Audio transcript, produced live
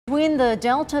Between the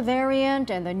Delta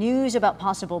variant and the news about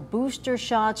possible booster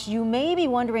shots, you may be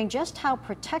wondering just how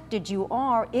protected you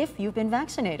are if you've been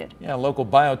vaccinated. Yeah, a local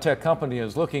biotech company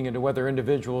is looking into whether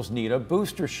individuals need a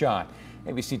booster shot.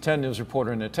 ABC 10 News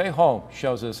reporter Nate Holmes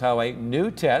shows us how a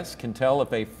new test can tell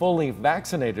if a fully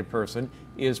vaccinated person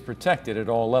is protected at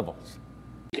all levels.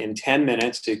 In 10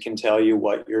 minutes, it can tell you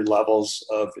what your levels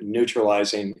of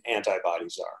neutralizing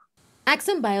antibodies are.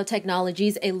 Axum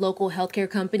Biotechnologies, a local healthcare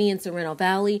company in Sorrento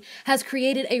Valley, has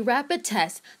created a rapid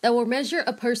test that will measure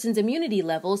a person's immunity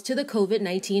levels to the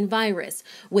COVID-19 virus.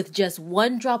 With just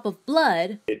one drop of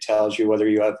blood, it tells you whether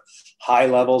you have high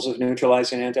levels of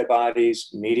neutralizing antibodies,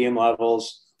 medium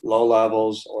levels, low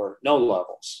levels, or no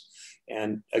levels.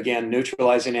 And again,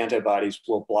 neutralizing antibodies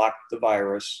will block the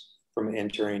virus from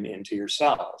entering into your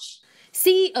cells.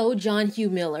 CEO John Hugh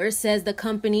Miller says the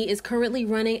company is currently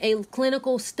running a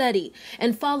clinical study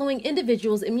and following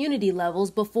individuals' immunity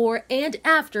levels before and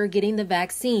after getting the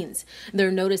vaccines. They're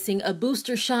noticing a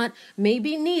booster shot may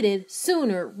be needed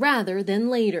sooner rather than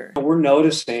later. We're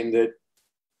noticing that,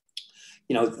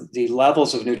 the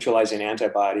levels of neutralizing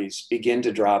antibodies begin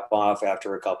to drop off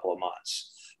after a couple of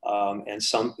months. And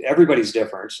everybody's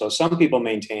different. So some people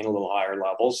maintain a little higher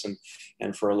levels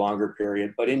and for a longer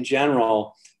period, but in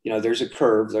general, there's a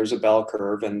curve, there's a bell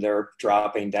curve, and they're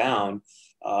dropping down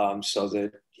so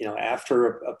that,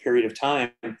 after a period of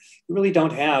time, you really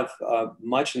don't have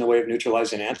much in the way of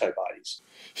neutralizing antibodies.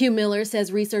 Hugh Miller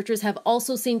says researchers have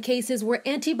also seen cases where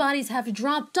antibodies have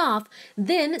dropped off,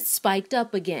 then spiked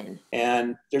up again.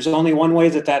 And there's only one way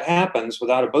that happens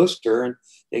without a booster, and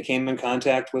they came in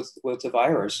contact with the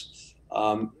virus.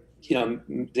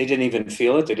 They didn't even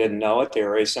feel it, they didn't know it, they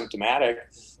were asymptomatic,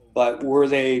 but were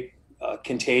they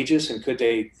contagious, and could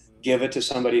they give it to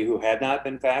somebody who had not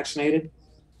been vaccinated?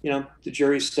 The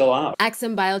jury's still out.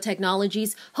 Axum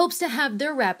Biotechnologies hopes to have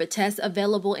their rapid tests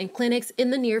available in clinics in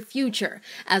the near future.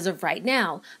 As of right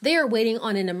now, they are waiting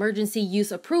on an emergency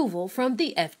use approval from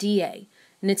the FDA.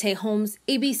 Nate Holmes,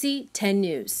 ABC 10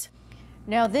 News.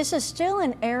 Now, this is still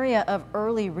an area of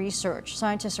early research.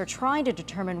 Scientists are trying to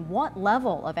determine what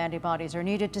level of antibodies are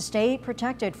needed to stay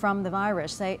protected from the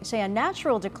virus. They say a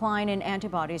natural decline in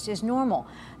antibodies is normal.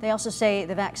 They also say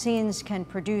the vaccines can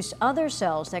produce other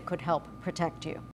cells that could help protect you.